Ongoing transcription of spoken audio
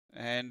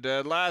And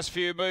last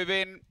few move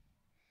in.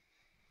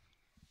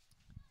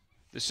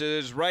 This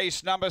is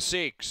race number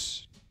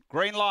 6.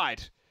 Green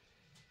light.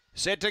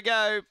 Set to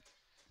go.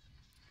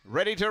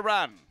 Ready to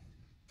run.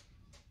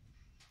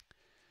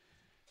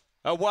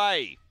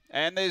 Away.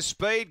 And there's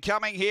speed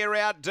coming here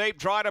out deep,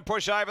 trying to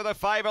push over the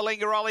favour.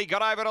 Lingaroli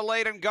got over to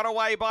lead and got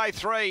away by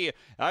 3.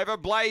 Over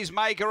Blaze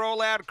Maker,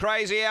 All Out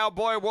Crazy, Our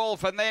Boy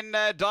Wolf, and then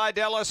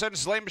Didellis and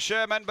Slim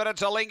Sherman, but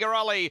it's a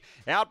Lingaroli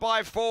out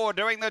by 4,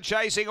 doing the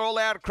chasing, All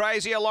Out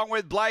Crazy, along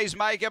with Blaze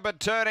Maker, but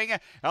turning a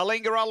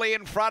Lingaroli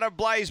in front of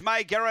Blaze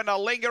Maker, and a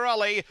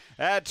Lingaroli,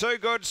 too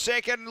good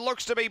second,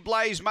 looks to be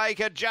Blaze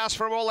Maker just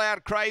from All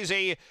Out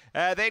Crazy.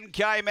 Then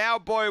came Our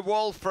Boy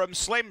Wolf from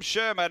Slim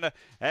Sherman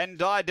and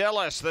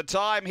Didellis. The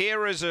time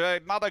here is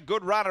another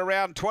good run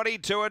around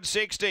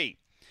 22:60.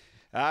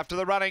 After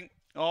the running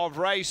of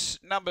race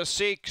number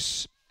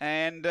 6,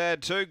 and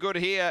too good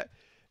here,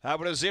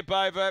 able to zip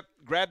over,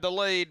 grab the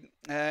lead,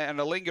 and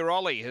a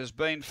Lingaroli has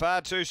been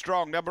far too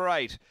strong. Number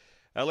 8,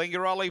 a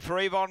Lingaroli for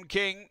Yvonne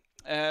King.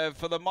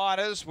 For the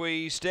minors,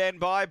 we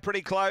stand by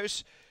pretty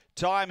close.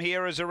 Time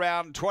here is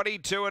around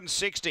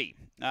 22:60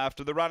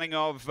 after the running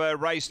of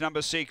race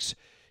number 6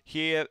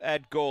 here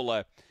at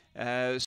Gawler.